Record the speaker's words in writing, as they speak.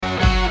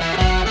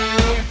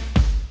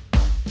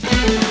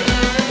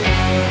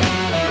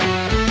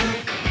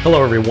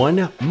Hello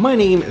everyone, my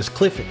name is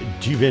Cliff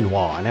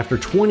Duvinois, and after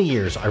 20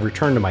 years I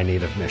returned to my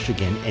native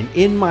Michigan, and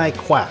in my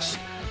quest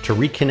to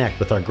reconnect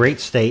with our great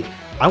state,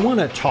 I want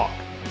to talk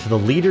to the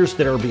leaders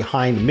that are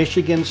behind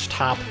Michigan's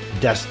top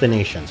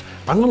destinations.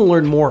 I'm going to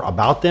learn more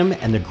about them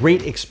and the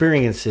great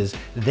experiences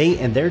they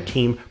and their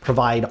team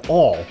provide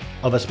all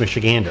of us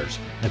Michiganders,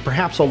 and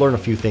perhaps I'll learn a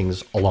few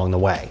things along the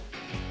way.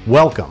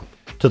 Welcome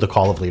to the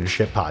Call of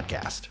Leadership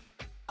podcast.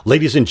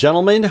 Ladies and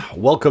gentlemen,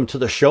 welcome to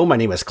the show. My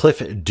name is Cliff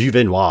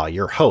Duvinois,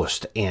 your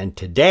host, and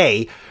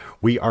today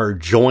we are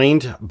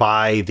joined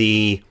by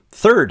the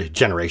third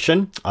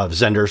generation of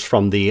Zehnders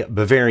from the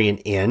Bavarian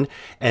Inn,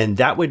 and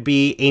that would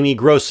be Amy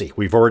Grossi.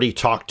 We've already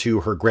talked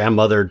to her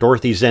grandmother,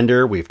 Dorothy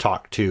Zehnder. We've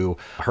talked to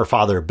her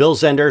father, Bill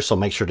Zehnder, so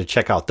make sure to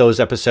check out those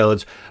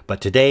episodes.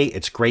 But today,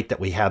 it's great that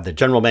we have the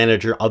general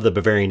manager of the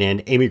Bavarian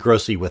Inn, Amy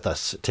Grossi, with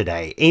us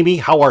today. Amy,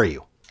 how are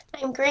you?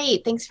 I'm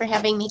great. Thanks for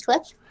having me,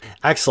 Cliff.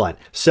 Excellent.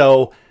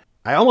 So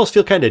I almost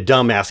feel kind of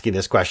dumb asking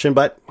this question,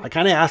 but I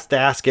kind of have to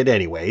ask it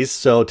anyways.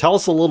 So tell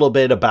us a little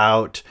bit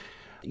about,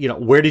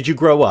 where did you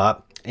grow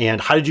up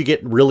and how did you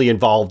get really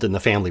involved in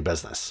the family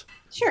business?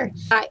 Sure.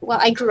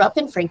 I grew up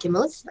in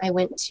Frankenmuth. I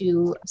went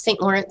to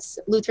St. Lawrence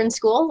Lutheran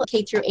School,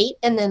 K through 8,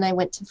 and then I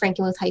went to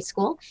Frankenmuth High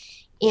School.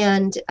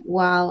 And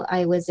while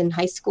I was in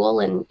high school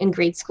and in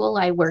grade school,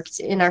 I worked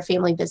in our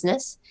family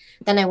business.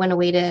 Then I went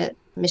away to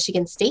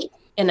Michigan State,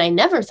 and I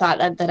never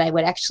thought that I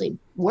would actually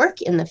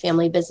work in the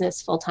family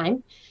business full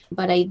time.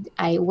 But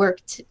I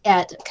worked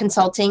at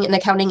an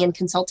accounting and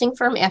consulting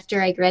firm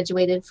after I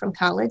graduated from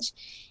college.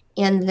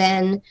 And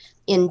then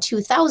in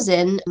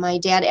 2000, my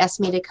dad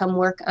asked me to come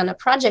work on a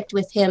project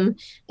with him.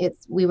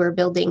 We were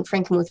building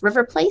Frankenmuth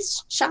River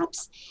Place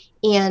shops.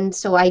 And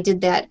so I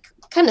did that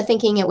kind of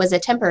thinking it was a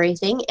temporary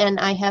thing, and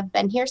I have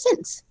been here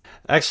since.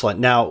 Excellent.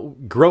 Now,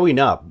 growing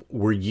up,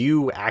 were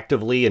you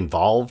actively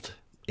involved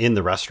in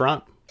the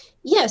restaurant?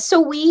 Yeah, so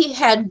we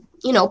had,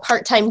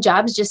 part-time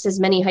jobs, just as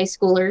many high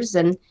schoolers,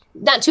 and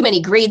not too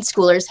many grade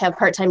schoolers have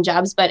part-time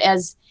jobs, but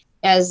as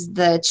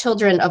the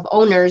children of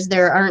owners,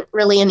 there aren't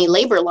really any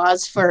labor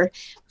laws for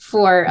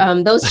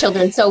those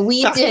children. So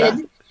we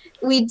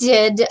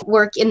did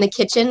work in the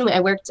kitchen. I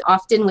worked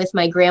often with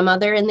my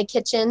grandmother in the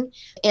kitchen.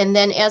 And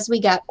then as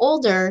we got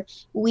older,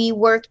 we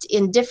worked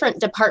in different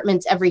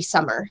departments every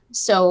summer.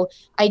 So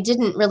I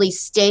didn't really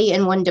stay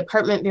in one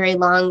department very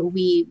long.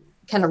 We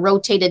kind of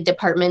rotated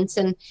departments.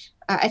 And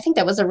I think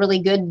that was a really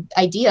good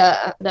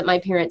idea that my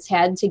parents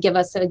had to give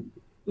us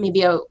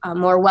maybe a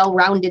more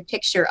well-rounded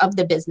picture of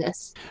the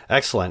business.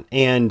 Excellent.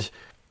 And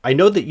I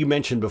know that you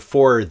mentioned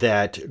before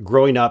that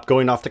growing up,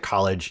 going off to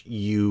college,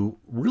 you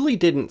really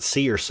didn't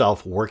see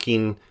yourself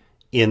working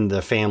in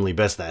the family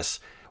business.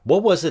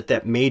 What was it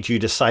that made you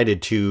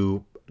decided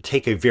to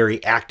take a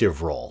very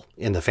active role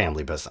in the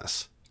family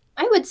business?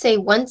 I would say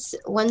once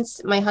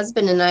my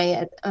husband and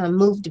I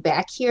moved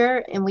back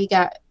here and we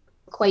got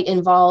quite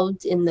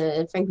involved in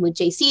the Frankenmuth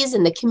JCs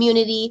and the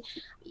community,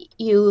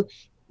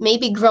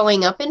 maybe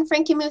growing up in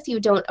Frankenmuth, you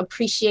don't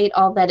appreciate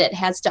all that it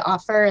has to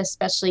offer,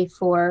 especially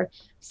for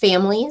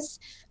families.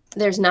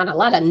 There's not a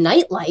lot of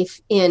nightlife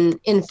in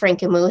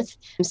Frankenmuth.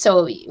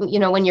 So,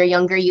 when you're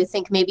younger, you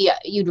think maybe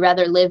you'd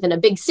rather live in a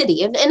big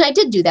city. And I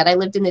did do that. I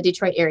lived in the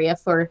Detroit area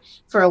for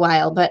a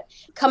while. But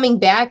coming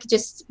back,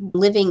 just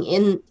living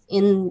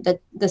in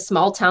the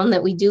small town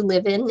that we do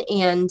live in,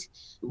 and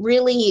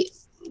really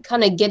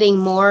kind of getting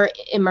more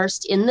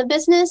immersed in the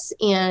business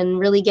and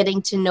really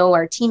getting to know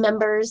our team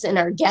members and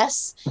our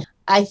guests.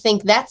 I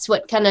think that's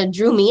what kind of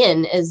drew me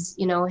in is,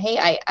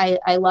 hey,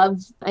 I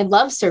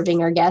love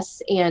serving our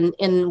guests, and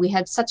we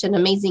have such an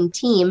amazing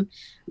team.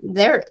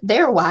 They're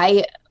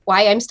why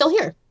I'm still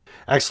here.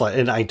 Excellent.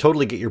 And I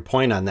totally get your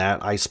point on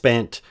that. I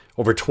spent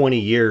over 20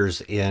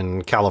 years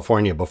in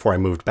California before I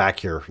moved back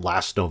here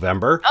last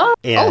November.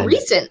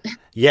 Recent.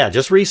 Yeah,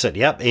 just recent.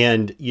 Yep.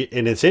 And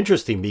it's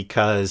interesting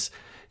because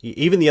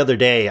even the other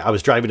day, I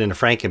was driving into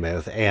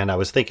Frankenmuth and I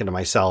was thinking to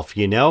myself,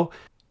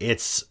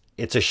 it's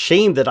a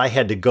shame that I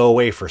had to go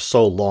away for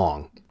so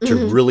long to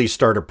really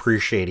start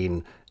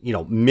appreciating,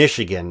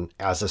 Michigan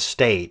as a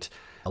state,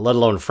 let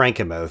alone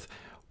Frankenmuth.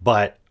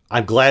 But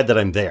I'm glad that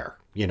I'm there,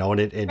 and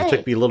it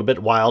took me a little bit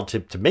while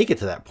to make it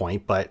to that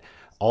point. But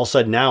all of a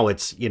sudden now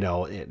it's,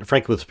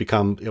 Frankenmuth's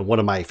become one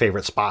of my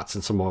favorite spots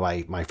and some of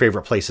my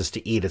favorite places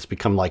to eat. It's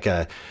become like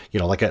a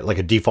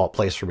default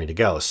place for me to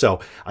go. So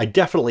I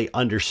definitely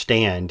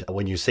understand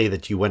when you say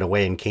that you went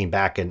away and came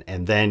back and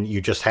then you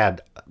just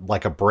had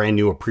like a brand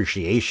new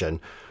appreciation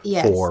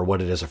for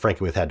what it is that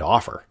Frankenmuth had to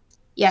offer.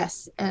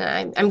 Yes.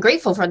 And I'm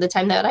grateful for the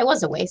time that I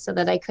was away so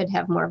that I could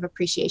have more of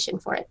appreciation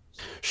for it.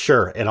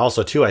 Sure. And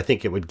also too, I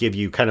think it would give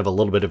you kind of a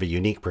little bit of a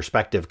unique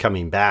perspective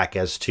coming back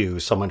as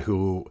to someone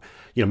who,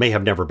 may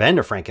have never been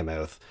to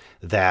Frankenmuth,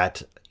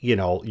 that,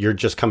 you're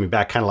just coming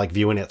back kind of like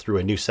viewing it through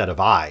a new set of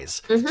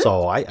eyes.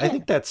 So I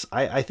think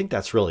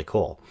that's really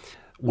cool.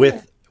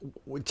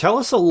 Tell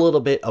us a little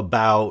bit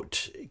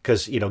about,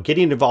 because,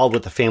 getting involved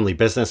with the family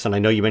business, and I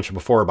know you mentioned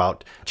before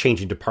about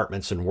changing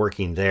departments and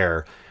working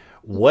there.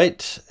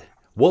 What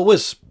What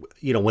was,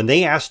 when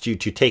they asked you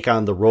to take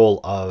on the role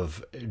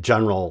of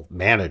general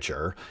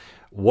manager,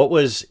 what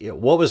was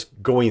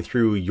going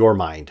through your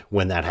mind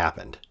when that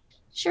happened?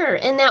 Sure.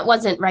 And that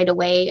wasn't right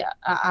away.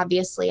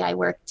 Obviously, I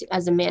worked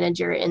as a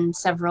manager in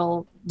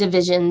several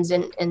divisions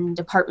and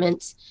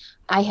departments.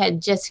 I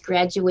had just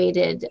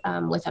graduated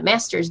with a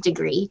master's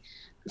degree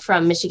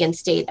from Michigan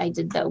State. I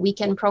did the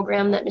weekend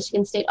program that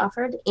Michigan State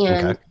offered.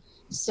 And Okay.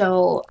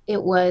 so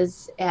it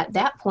was at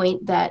that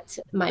point that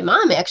my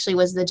mom actually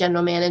was the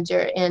general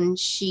manager, and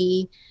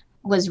she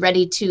was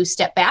ready to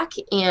step back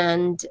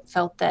and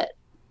felt that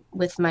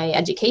with my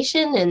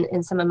education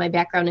and some of my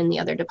background in the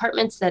other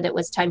departments, that it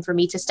was time for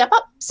me to step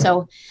up.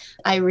 So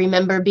I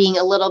remember being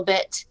a little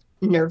bit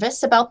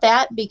nervous about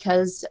that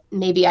because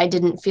maybe I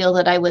didn't feel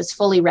that I was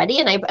fully ready,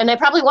 and I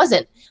probably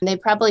wasn't. They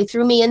probably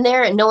threw me in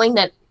there and knowing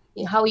that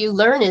how you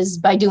learn is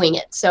by doing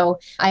it. So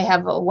I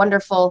have a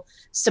wonderful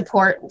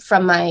support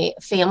from my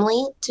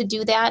family to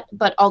do that,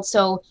 but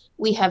also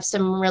we have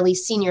some really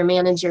senior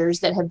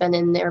managers that have been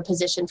in their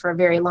position for a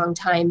very long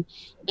time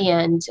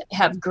and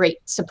have great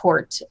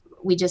support.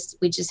 We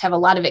just have a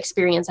lot of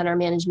experience on our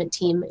management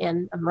team,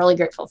 and I'm really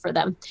grateful for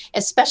them,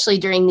 especially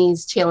during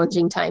these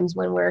challenging times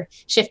when we're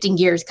shifting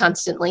gears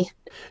constantly.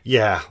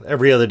 Yeah,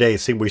 every other day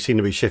we seem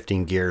to be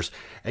shifting gears,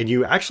 and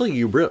you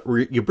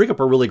bring up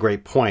a really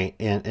great point,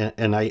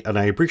 and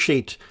I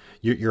appreciate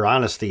your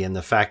honesty and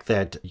the fact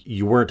that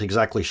you weren't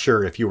exactly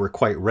sure if you were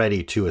quite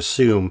ready to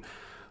assume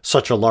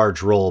such a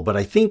large role. But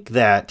I think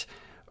that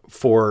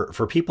for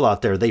people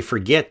out there, they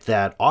forget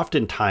that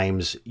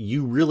oftentimes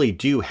you really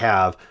do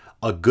have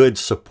a good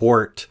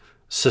support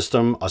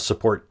system, a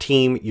support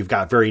team. You've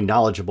got very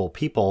knowledgeable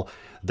people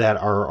that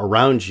are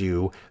around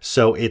you.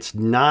 So it's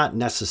not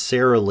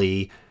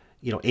necessarily,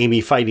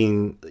 Amy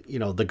fighting,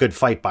 the good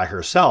fight by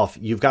herself.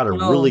 You've got a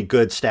really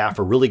good staff,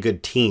 a really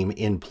good team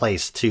in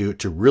place to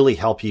really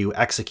help you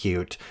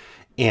execute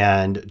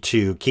and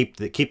to keep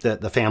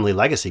the family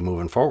legacy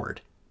moving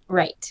forward.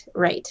 Right,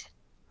 right.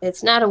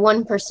 It's not a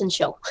one-person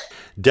show.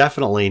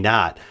 Definitely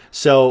not.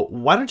 So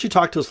why don't you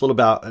talk to us a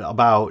little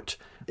about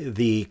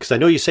because I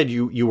know you said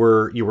you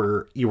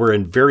were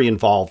very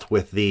involved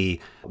with the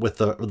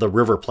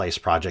River Place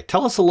project.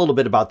 Tell us a little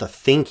bit about the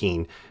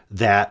thinking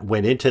that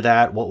went into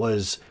that. What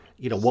was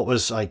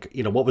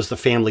the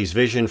family's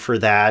vision for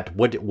that?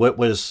 What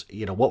was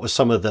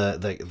some of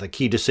the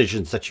key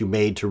decisions that you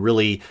made to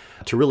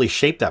really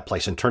shape that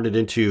place and turn it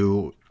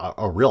into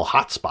a real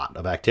hotspot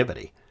of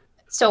activity?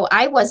 So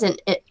I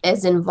wasn't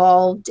as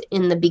involved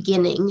in the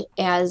beginning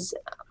as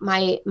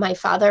my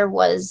father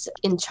was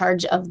in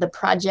charge of the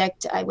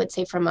project, I would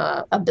say from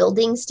a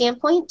building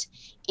standpoint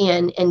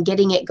and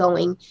getting it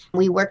going.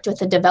 We worked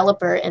with a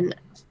developer, and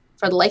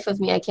for the life of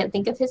me, I can't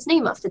think of his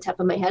name off the top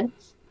of my head,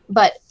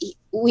 but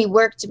we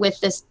worked with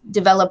this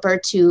developer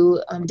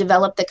to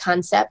develop the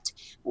concept.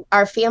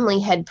 Our family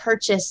had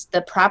purchased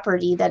the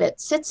property that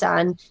it sits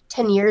on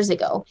 10 years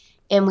ago,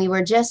 and we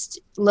were just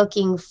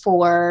looking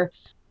for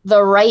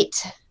the right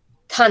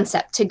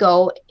concept to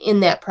go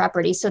in that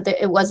property. So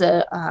that it was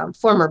a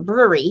former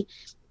brewery.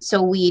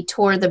 So we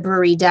tore the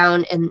brewery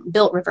down and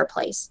built River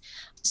Place.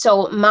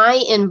 So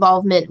my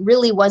involvement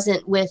really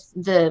wasn't with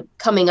the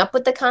coming up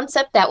with the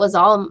concept. That was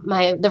all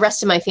the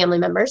rest of my family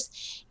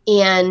members.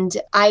 And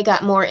I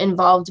got more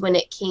involved when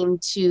it came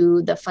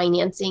to the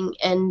financing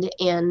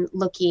and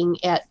looking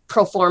at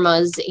pro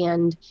formas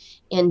and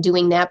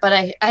doing that. But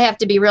I have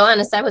to be real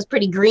honest, I was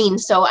pretty green.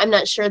 So I'm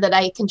not sure that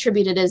I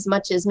contributed as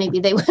much as maybe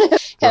they would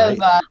have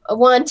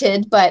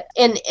wanted. But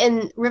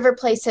and River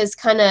Place has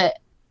kind of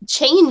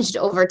changed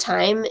over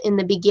time. In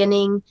the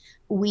beginning,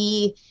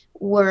 we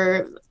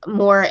were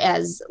more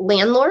as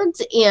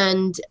landlords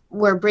and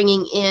were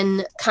bringing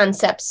in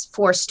concepts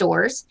for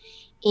stores.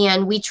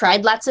 And we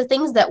tried lots of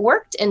things that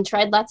worked and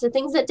tried lots of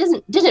things that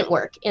didn't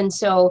work. And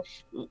so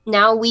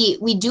now we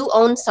do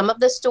own some of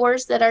the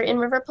stores that are in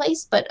River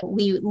Place, but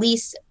we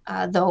lease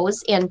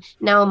those. And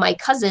now my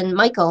cousin,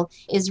 Michael,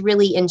 is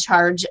really in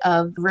charge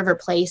of River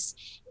Place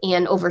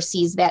and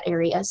oversees that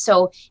area.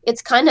 So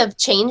it's kind of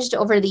changed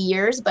over the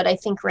years, but I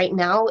think right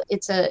now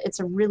it's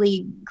a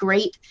really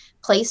great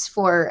place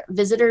for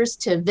visitors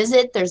to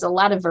visit. There's a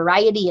lot of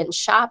variety in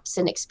shops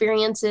and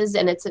experiences,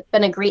 and it's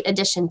been a great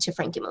addition to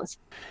Frankenmuth.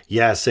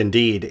 Yes,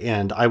 indeed.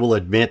 And I will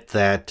admit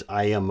that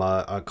I am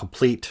a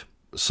complete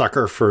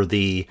sucker for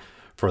the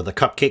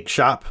cupcake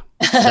shop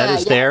that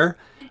is there.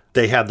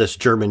 They have this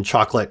German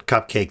chocolate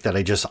cupcake that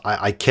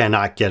I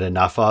cannot get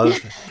enough of,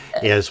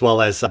 as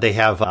well as they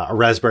have a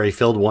raspberry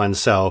filled one.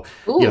 So,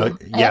 I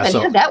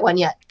haven't had that one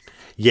yet.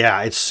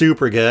 Yeah, it's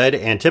super good.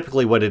 And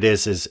typically what it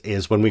is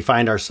when we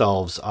find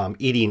ourselves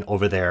eating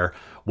over there,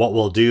 what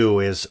we'll do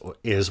is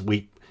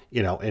we,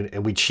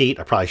 and we cheat.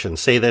 I probably shouldn't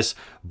say this,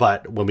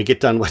 but when we get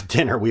done with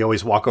dinner, we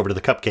always walk over to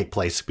the cupcake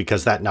place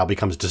because that now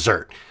becomes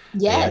dessert.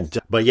 Yes.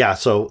 But yeah,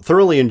 so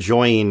thoroughly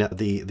enjoying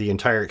the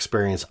entire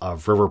experience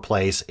of River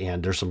Place,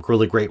 and there's some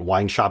really great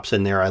wine shops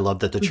in there. I love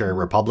that the Cherry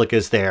Republic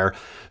is there.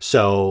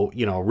 So,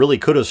 really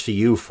kudos to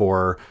you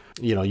for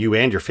you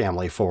and your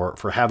family for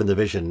having the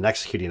vision and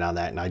executing on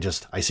that. And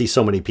I see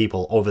so many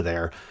people over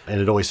there, and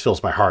it always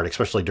fills my heart,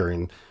 especially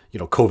during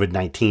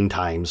COVID-19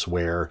 times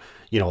where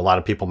a lot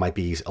of people might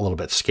be a little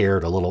bit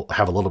scared,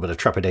 have a little bit of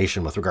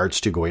trepidation with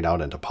regards to going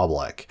out into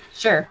public.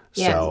 Sure.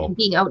 Yeah. So, and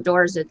being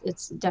outdoors,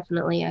 it's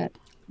definitely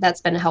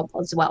that's been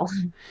helpful as well.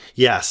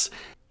 Yes.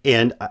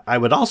 And I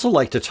would also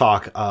like to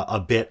talk a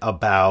bit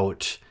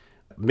about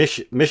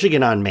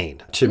Michigan on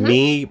Main. To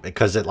me,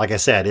 because like I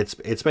said,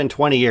 it's been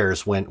 20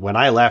 years. When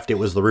I left, it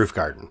was the roof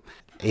garden.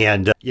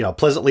 And,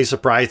 pleasantly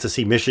surprised to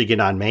see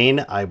Michigan on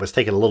Main. I was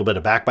taken a little bit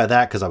aback by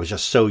that because I was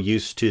just so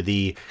used to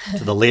the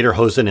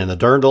Lederhosen and the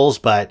dirndls.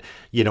 But,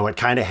 it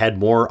kind of had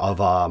more of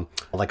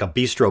like a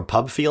bistro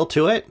pub feel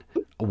to it,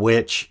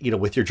 which,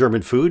 with your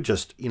German food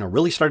just,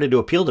 really started to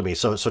appeal to me.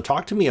 So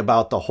talk to me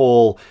about the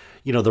whole,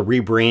 the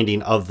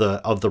rebranding of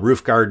the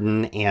roof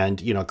garden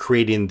and,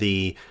 creating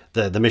the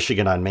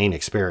Michigan on Main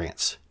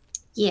experience.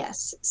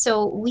 Yes.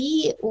 So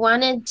we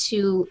wanted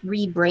to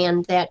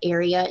rebrand that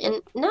area,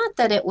 and not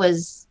that it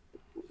was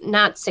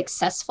not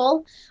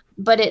successful,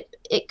 but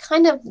it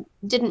kind of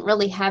didn't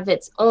really have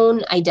its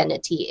own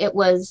identity.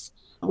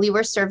 We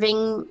were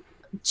serving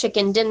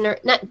chicken dinner,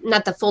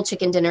 not the full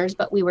chicken dinners,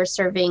 but we were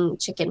serving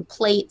chicken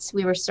plates.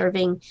 We were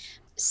serving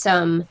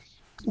some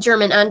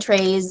German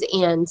entrees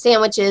and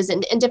sandwiches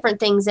and different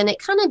things. And it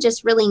kind of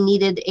just really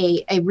needed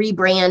a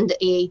rebrand,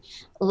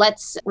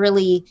 let's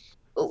really,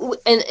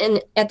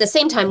 and at the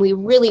same time, we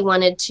really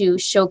wanted to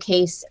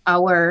showcase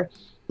our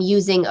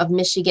using of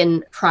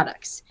Michigan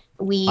products.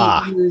 We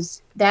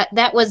use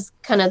that was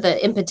kind of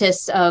the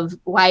impetus of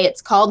why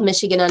it's called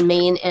Michigan on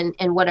Main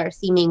and what our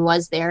theming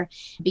was there,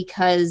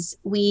 because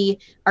we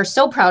are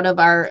so proud of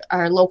our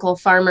local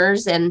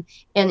farmers and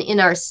in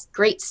our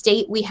great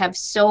state, we have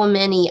so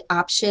many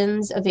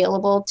options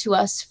available to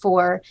us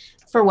for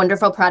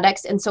wonderful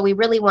products. And so we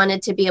really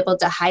wanted to be able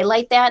to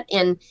highlight that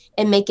and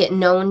make it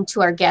known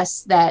to our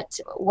guests that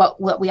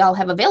what we all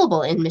have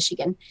available in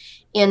Michigan.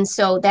 And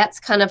so that's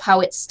kind of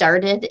how it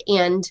started.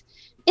 And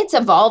it's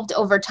evolved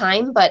over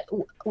time, but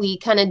we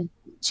kind of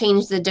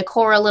changed the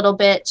decor a little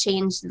bit,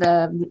 changed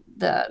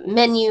the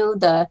menu,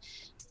 the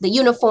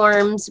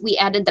uniforms. We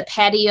added the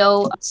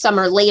patio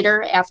summer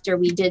later after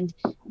we did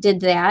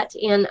that.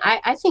 And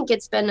I think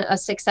it's been a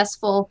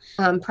successful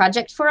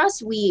project for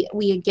us. We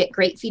get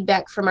great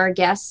feedback from our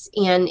guests,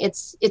 and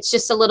it's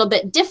just a little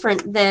bit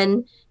different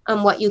than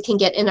what you can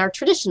get in our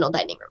traditional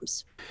dining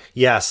rooms.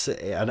 Yes,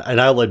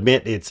 and I'll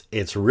admit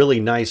it's really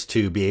nice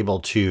to be able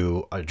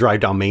to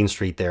drive down Main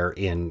Street there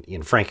in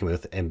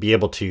Frankenmuth and be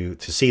able to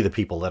see the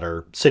people that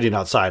are sitting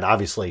outside.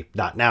 Obviously,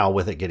 not now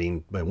with it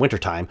getting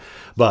wintertime,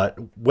 but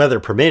weather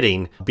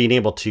permitting, being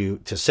able to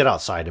sit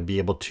outside and be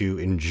able to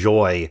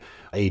enjoy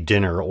a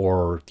dinner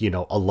or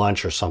a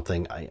lunch or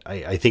something.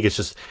 I think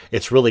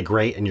it's really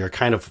great, and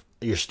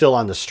you're still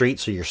on the street,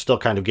 so you're still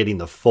kind of getting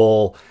the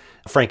full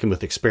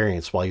Frankenmuth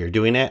experience while you're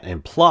doing it.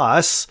 And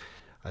plus,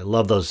 I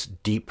love those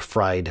deep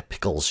fried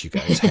pickles you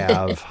guys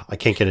have. I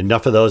can't get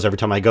enough of those. Every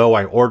time I go,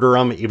 I order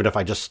them. Even if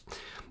I just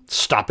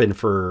stop in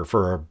for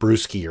a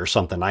brewski or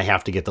something, I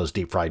have to get those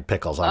deep fried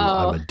pickles.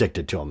 I'm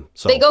addicted to them.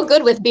 So they go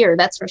good with beer,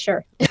 that's for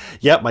sure.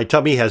 Yep, my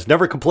tummy has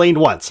never complained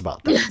once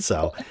about that.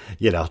 So,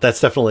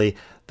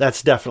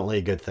 that's definitely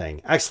a good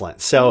thing. Excellent.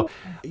 So,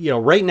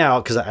 right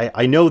now, because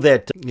I know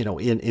that,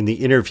 in the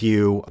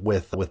interview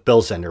with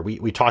Bill Zehnder,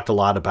 we talked a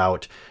lot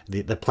about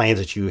the plans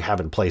that you have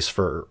in place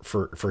for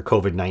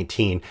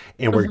COVID-19.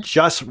 And we're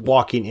just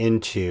walking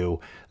into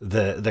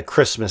the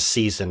Christmas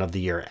season of the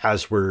year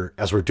as we're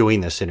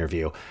doing this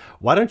interview.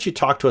 Why don't you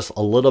talk to us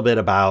a little bit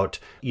about,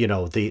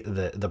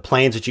 the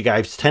plans that you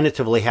guys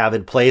tentatively have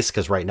in place?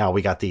 Because right now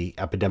we got the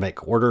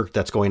epidemic order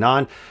that's going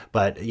on.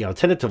 But,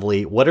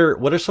 tentatively, what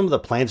are some of the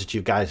plans that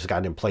you guys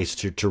got in place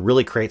to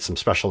really create some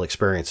special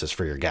experiences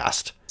for your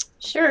guest?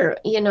 Sure.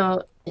 In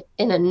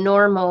a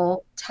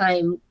normal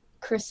time,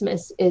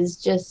 Christmas is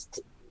just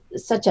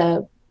such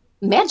a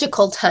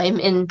magical time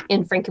in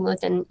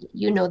Frankenmuth, and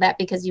that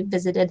because you've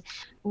visited.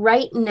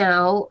 Right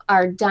now,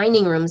 our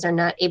dining rooms are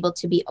not able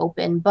to be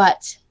open,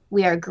 but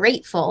we are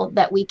grateful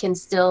that we can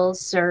still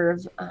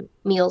serve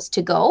meals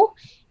to go,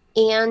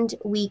 and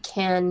we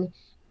can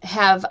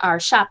have our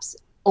shops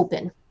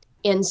open.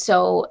 And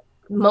so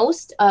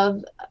most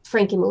of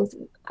Frankenmuth,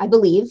 I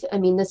believe,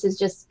 this has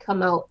just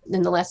come out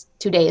in the last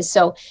 2 days,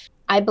 so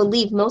I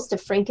believe most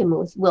of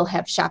Frankenmuth will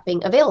have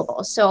shopping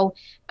available. So,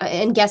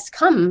 and guests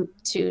come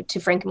to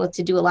Frankenmuth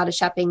to do a lot of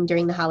shopping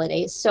during the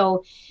holidays.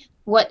 So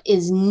what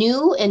is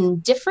new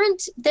and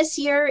different this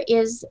year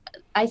is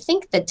I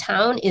think the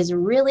town is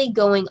really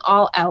going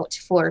all out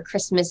for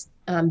Christmas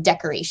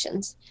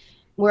decorations.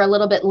 We're a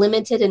little bit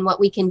limited in what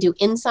we can do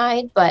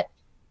inside, but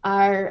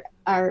our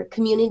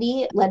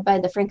community, led by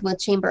the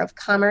Frankenmuth Chamber of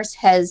Commerce,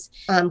 has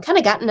kind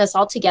of gotten us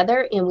all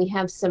together, and we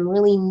have some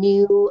really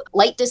new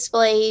light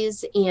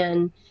displays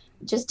and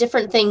just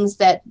different things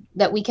that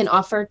we can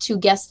offer to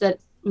guests that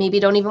maybe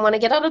don't even want to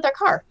get out of their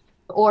car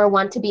or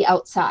want to be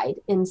outside.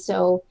 And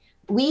so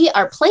we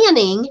are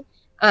planning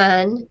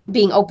on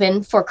being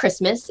open for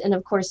Christmas. And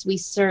of course, we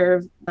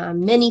serve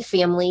many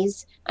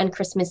families on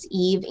Christmas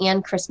Eve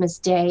and Christmas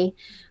Day.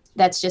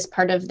 That's just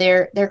part of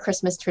their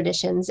Christmas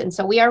traditions. And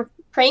so we are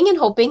praying and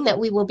hoping that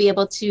we will be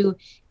able to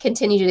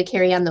continue to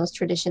carry on those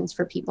traditions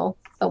for people.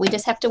 But we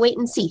just have to wait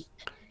and see.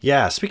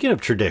 Yeah. Speaking of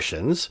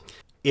traditions,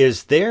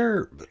 is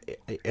there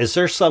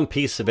some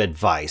piece of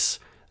advice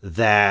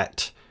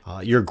that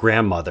your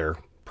grandmother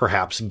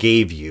perhaps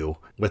gave you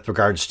with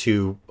regards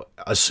to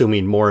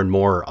assuming more and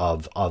more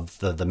of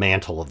the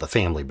mantle of the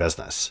family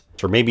business?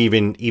 Or maybe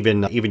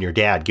even your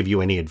dad give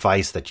you any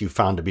advice that you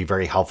found to be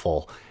very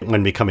helpful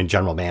when becoming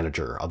general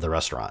manager of the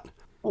restaurant?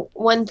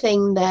 One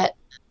thing that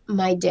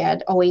my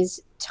dad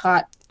always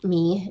taught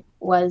me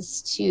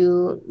was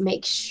to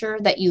make sure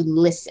that you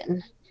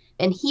listen.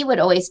 And he would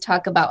always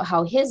talk about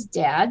how his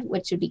dad,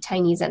 which would be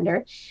Tiny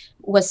Zehnder,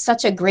 was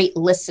such a great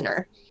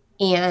listener.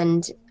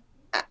 And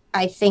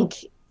I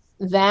think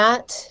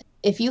that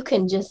if you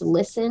can just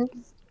listen,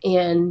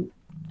 and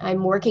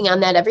I'm working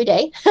on that every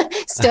day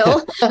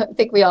still. I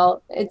think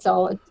it's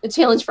all a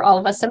challenge for all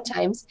of us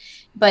sometimes,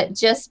 but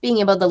just being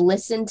able to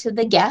listen to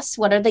the guests.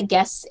 What are the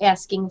guests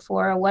asking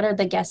for? What are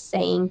the guests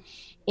saying?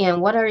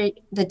 And what are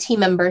the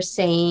team members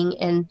saying?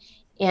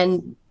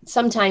 And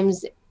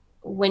sometimes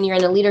when you're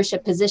in a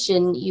leadership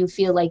position, you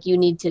feel like you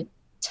need to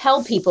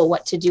tell people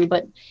what to do,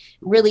 but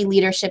really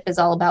leadership is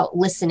all about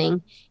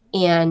listening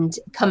and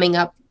coming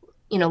up,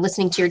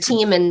 listening to your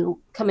team and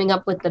coming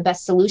up with the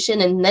best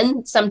solution. And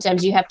then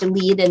sometimes you have to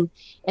lead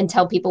and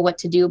tell people what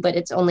to do, but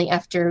it's only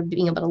after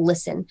being able to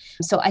listen.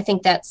 So I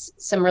think that's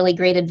some really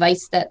great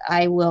advice that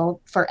I will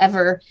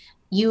forever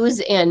use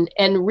and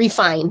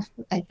refine.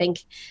 I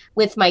think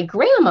with my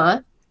grandma,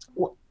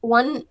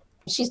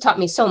 she's taught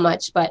me so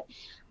much, but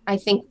I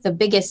think the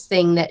biggest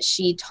thing that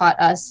she taught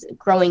us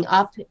growing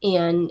up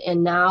and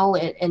now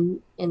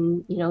and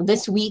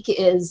this week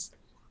is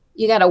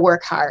you got to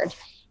work hard.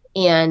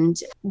 And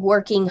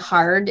working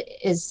hard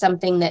is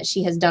something that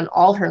she has done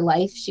all her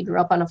life. She grew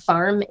up on a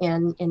farm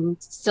and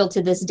still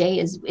to this day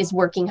is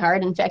working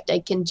hard. In fact, I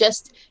can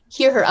just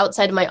hear her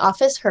outside of my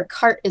office. Her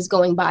cart is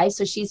going by,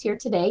 so she's here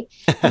today.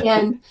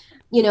 And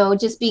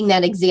just being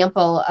that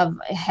example of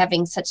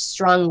having such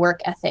strong work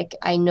ethic,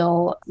 I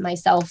know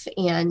myself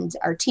and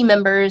our team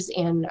members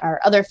and our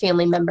other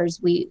family members,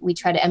 we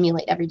try to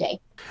emulate every day.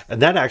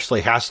 And that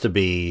actually has to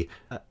be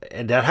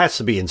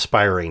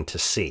inspiring to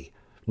see,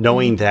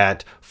 knowing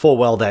that full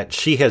well that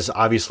she has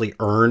obviously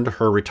earned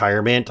her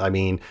retirement. I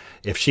mean,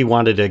 if she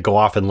wanted to go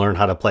off and learn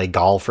how to play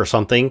golf or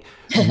something,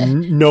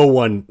 no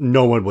one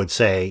would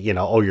say,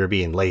 oh, you're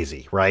being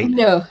lazy, right?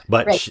 No,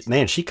 but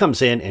right. she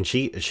comes in and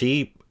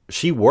she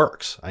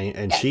works,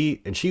 and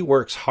she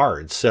works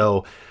hard.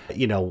 So,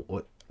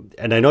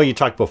 and I know you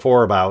talked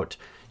before about,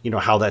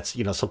 how that's,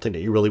 something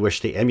that you really wish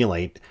to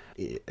emulate.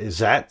 Is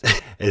that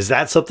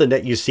something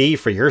that you see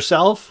for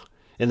yourself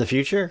in the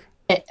future?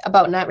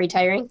 About not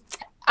retiring?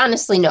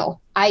 Honestly, no.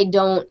 I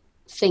don't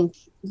think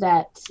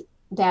that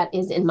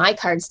is in my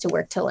cards to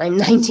work till I'm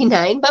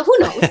 99, but who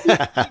knows?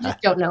 I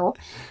just don't know.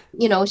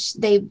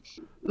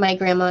 My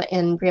grandma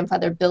and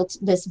grandfather built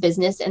this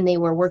business and they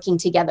were working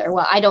together.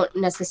 Well, I don't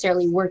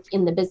necessarily work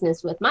in the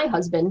business with my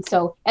husband.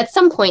 So at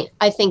some point,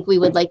 I think we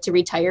would like to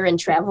retire and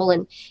travel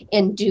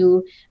and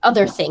do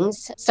other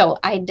things. So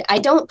I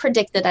don't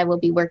predict that I will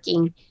be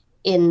working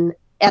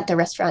at the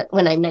restaurant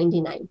when I'm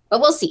 99,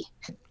 but we'll see.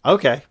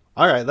 Okay.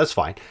 All right. That's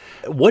fine.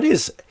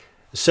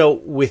 So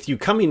with you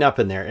coming up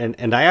in there,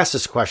 and I asked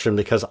this question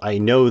because I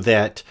know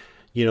that,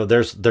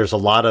 there's a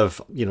lot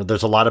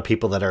of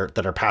people that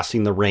are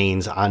passing the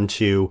reins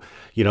onto,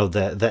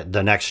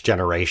 the next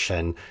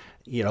generation.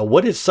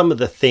 What is some of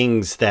the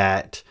things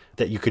that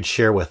you could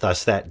share with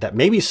us that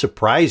maybe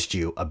surprised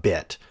you a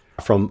bit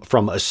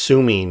from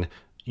assuming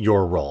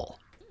your role?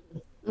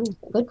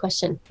 Good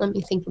question. Let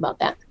me think about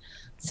that.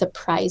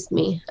 Surprised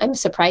me. I'm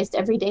surprised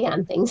every day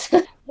on things.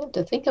 I have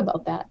to think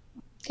about that.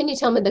 Can you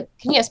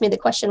ask me the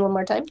question one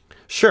more time?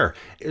 Sure.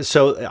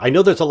 So I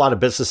know there's a lot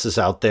of businesses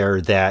out there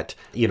that,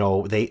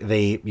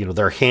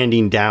 they're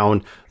handing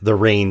down the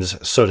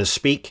reins, so to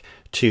speak,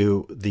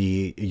 to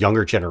the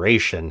younger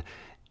generation.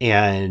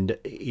 And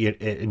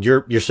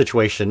your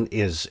situation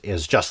is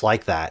just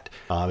like that,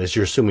 as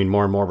you're assuming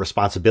more and more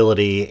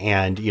responsibility.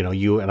 And,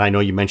 and I know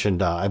you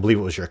mentioned, I believe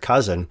it was your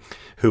cousin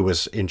who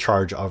was in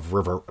charge of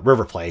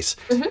River Place.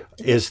 Mm-hmm.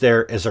 Is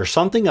there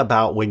something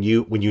about when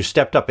you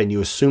stepped up and you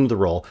assumed the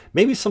role,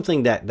 maybe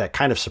something that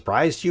kind of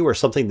surprised you, or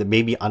something that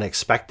maybe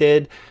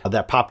unexpected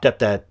that popped up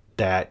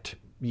that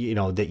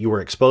you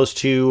were exposed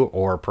to,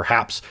 or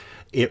perhaps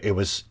it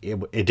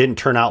didn't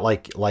turn out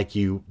like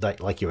you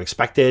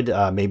expected?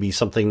 Maybe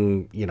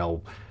something,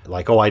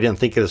 like, oh, I didn't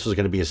think this was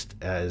going to be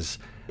as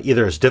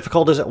either as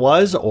difficult as it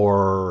was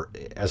or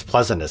as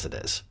pleasant as it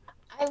is.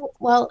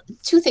 Well,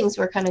 two things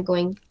were kind of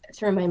going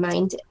through my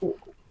mind.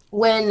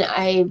 When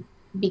I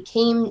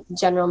became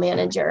general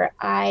manager,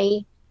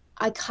 I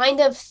kind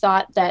of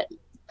thought that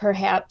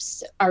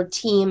perhaps our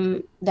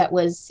team that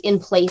was in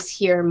place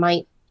here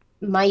might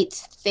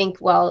think,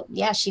 well,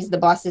 yeah, she's the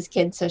boss's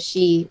kid, so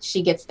she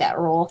gets that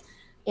role.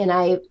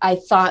 And I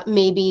thought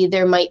maybe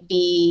there might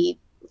be,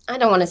 I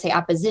don't want to say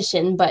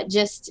opposition, but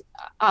just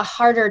a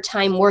harder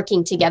time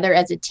working together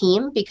as a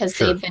team because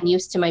Sure. they've been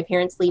used to my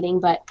parents leading,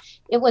 but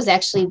it was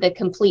actually the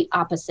complete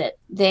opposite.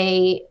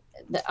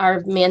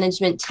 Our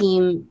management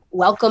team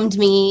welcomed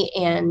me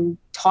and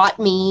taught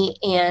me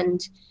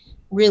and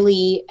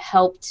really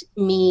helped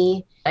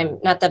me. I'm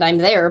not that I'm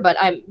there, but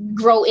I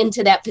grow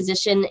into that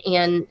position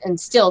and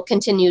still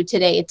continue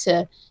today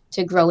to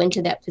grow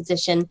into that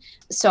position.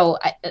 So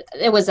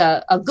it was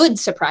a good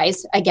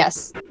surprise, I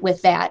guess,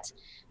 with that.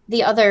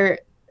 The other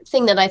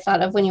thing that I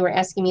thought of when you were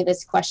asking me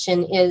this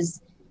question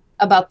is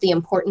about the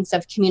importance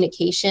of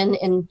communication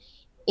and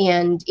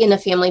in a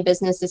family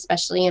business,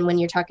 especially, and when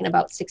you're talking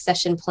about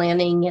succession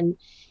planning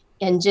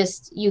and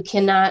just, you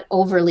cannot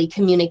overly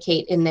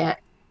communicate in that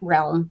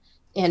realm.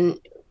 And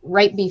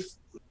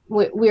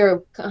we're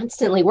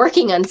constantly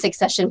working on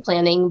succession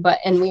planning,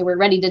 and we were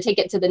ready to take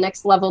it to the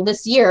next level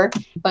this year,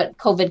 but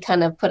COVID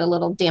kind of put a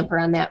little damper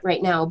on that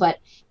right now. But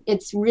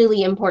it's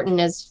really important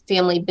as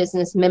family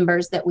business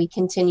members that we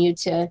continue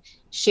to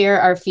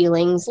share our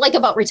feelings, like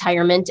about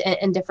retirement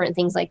and different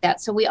things like that.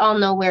 So we all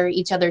know where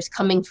each other's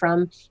coming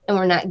from, and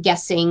we're not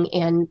guessing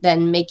and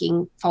then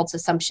making false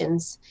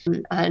assumptions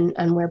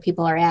on where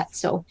people are at.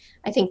 So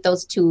I think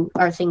those two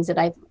are things that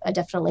I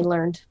definitely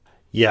learned.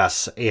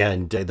 Yes,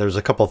 and there's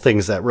a couple of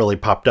things that really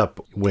popped up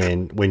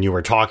when you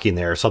were talking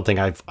there. Something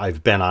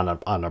I've been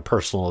on a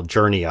personal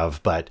journey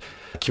of, but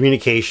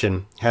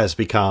communication has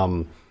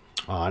become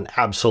an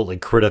absolutely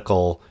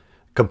critical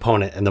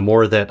component. And the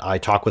more that I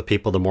talk with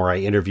people, the more I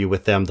interview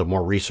with them, the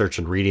more research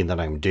and reading that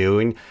I'm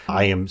doing,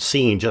 I am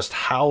seeing just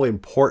how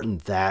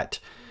important that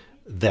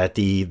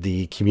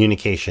the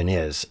communication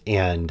is.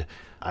 And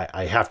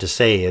I have to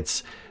say,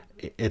 it's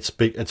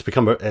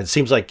become, it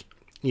seems like,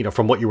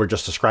 from what you were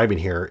just describing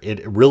here,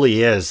 it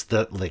really is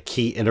the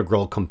key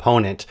integral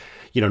component,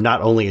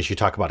 not only as you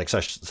talk about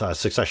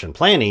succession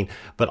planning,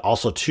 but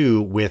also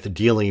too with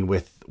dealing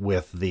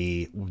with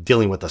the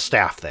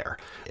staff there.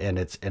 And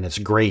it's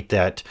great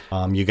that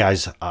you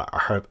guys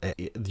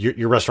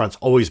your restaurant's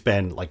always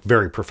been like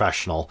very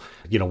professional,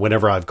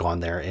 whenever I've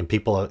gone there, and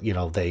people,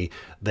 they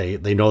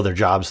know their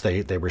jobs,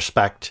 they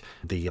respect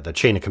the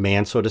chain of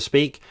command, so to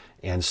speak.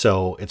 And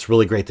so it's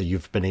really great that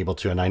you've been able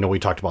to, and I know we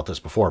talked about this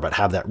before, but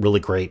have that really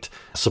great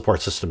support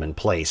system in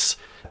place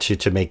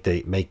to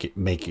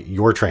make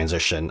your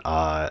transition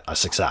a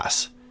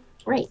success.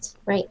 Right.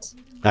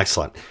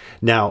 Excellent.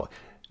 Now,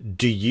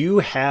 do you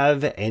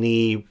have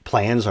any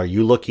plans? Are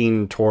you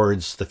looking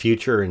towards the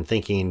future and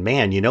thinking,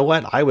 man, you know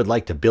what? I would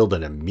like to build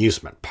an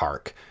amusement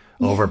park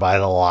over by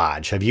the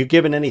lodge. Have you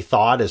given any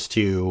thought as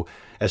to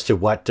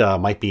what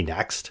might be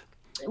next?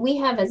 We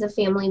have, as a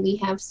family, we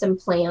have some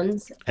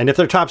plans. And if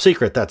they're top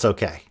secret, that's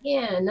okay.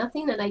 Yeah,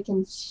 nothing that I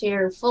can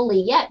share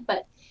fully yet,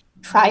 but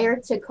prior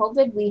to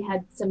COVID, we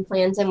had some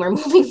plans and we're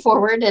moving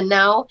forward. And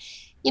now,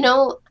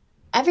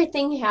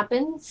 everything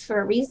happens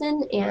for a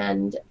reason,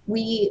 and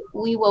we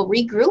will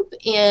regroup,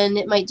 and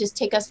it might just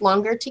take us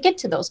longer to get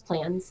to those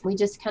plans. We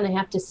just kind of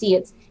have to see.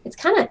 It's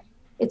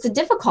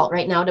difficult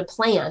right now to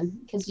plan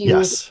because you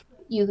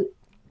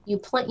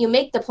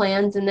make the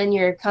plans and then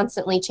you're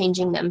constantly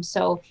changing them.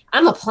 So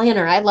I'm a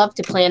planner. I love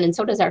to plan, and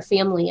so does our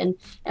family. And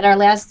at our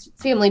last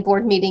family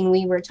board meeting,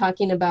 we were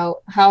talking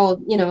about how,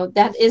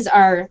 that's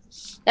our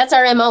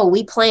MO.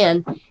 We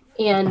plan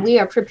and we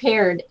are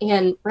prepared.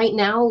 And right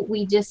now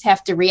we just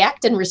have to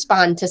react and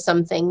respond to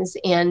some things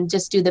and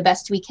just do the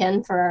best we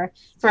can for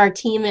our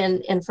team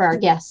and for our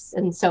guests.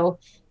 And so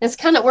that's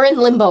we're in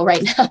limbo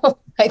right now,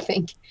 I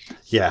think.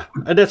 Yeah,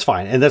 and that's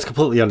fine. And that's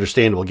completely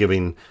understandable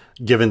given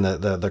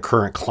the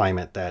current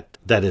climate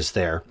that is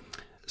there.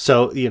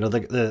 So,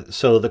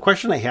 so the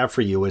question I have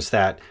for you is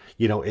that,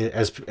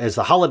 as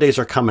the holidays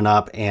are coming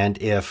up,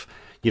 and if,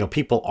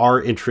 people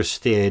are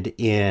interested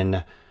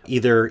in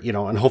either,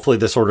 and hopefully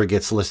this order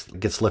gets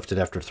lifted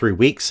after 3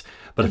 weeks,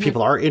 but if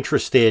people are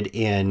interested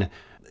in,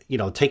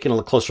 taking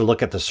a closer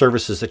look at the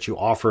services that you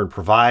offer and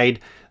provide,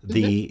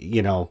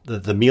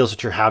 the meals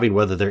that you're having,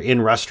 whether they're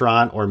in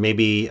restaurant or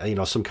maybe,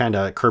 some kind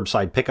of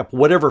curbside pickup,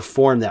 whatever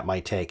form that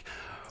might take,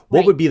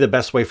 what would be the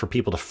best way for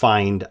people to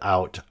find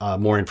out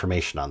more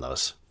information on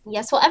those?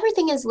 Yes, well,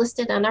 everything is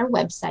listed on our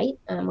website,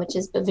 which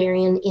is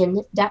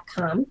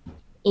bavarianin.com.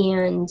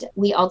 And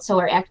we also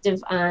are active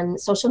on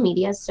social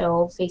media.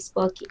 So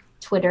Facebook,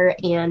 Twitter,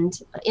 and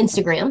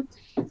Instagram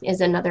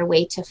is another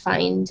way to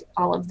find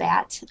all of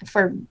that.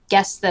 For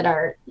guests that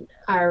are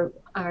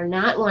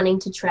not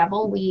wanting to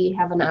travel, we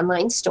have an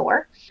online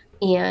store.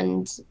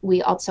 And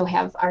we also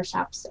have our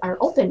shops are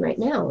open right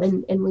now.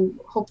 And we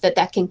hope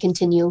that can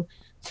continue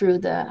through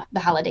the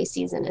holiday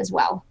season as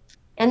well.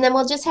 And then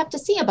we'll just have to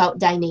see about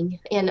dining.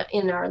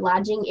 In our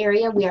lodging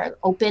area, we are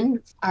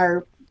open.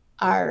 Our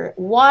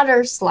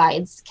water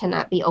slides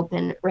cannot be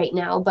open right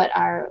now, but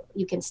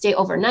you can stay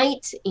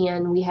overnight,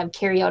 and we have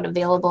carryout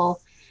available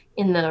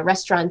in the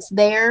restaurants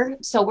there.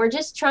 So we're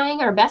just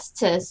trying our best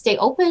to stay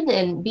open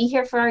and be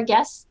here for our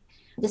guests.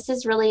 This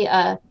is really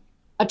a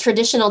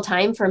traditional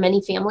time for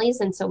many families,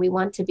 and so we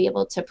want to be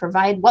able to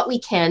provide what we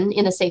can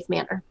in a safe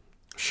manner.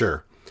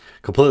 Sure.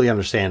 completely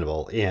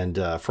understandable. And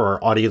for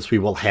our audience, we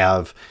will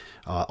have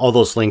all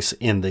those links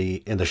in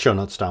the show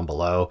notes down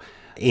below.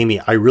 Amy,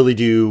 I really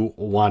do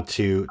want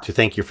to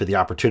thank you for the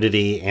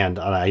opportunity. And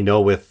I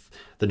know with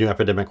the new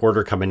epidemic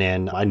order coming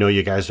in, I know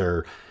you guys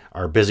are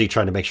busy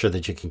trying to make sure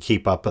that you can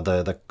keep up with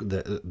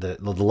the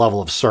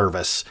level of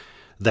service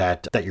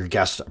that your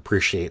guests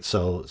appreciate.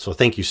 So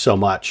thank you so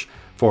much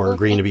for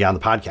agreeing to be on the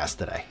podcast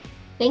today.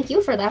 Thank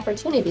you for the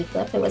opportunity,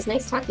 Cliff. It was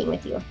nice talking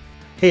with you.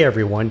 Hey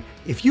everyone,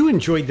 if you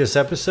enjoyed this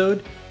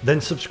episode, then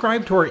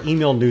subscribe to our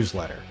email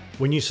newsletter.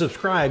 When you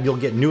subscribe, you'll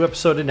get new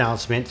episode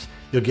announcements,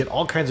 you'll get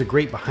all kinds of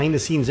great behind the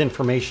scenes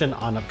information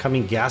on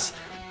upcoming guests,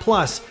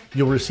 plus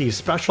you'll receive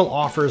special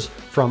offers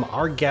from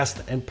our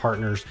guests and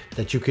partners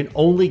that you can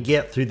only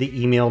get through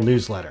the email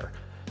newsletter.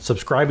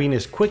 Subscribing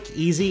is quick,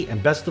 easy,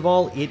 and best of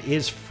all, it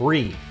is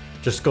free.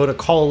 Just go to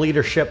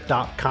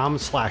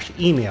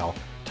callofleadership.com/email,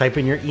 type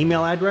in your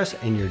email address,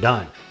 and you're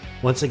done.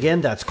 Once again,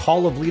 that's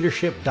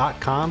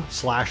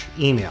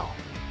callofleadership.com/email.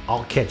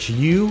 I'll catch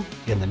you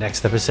in the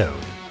next episode.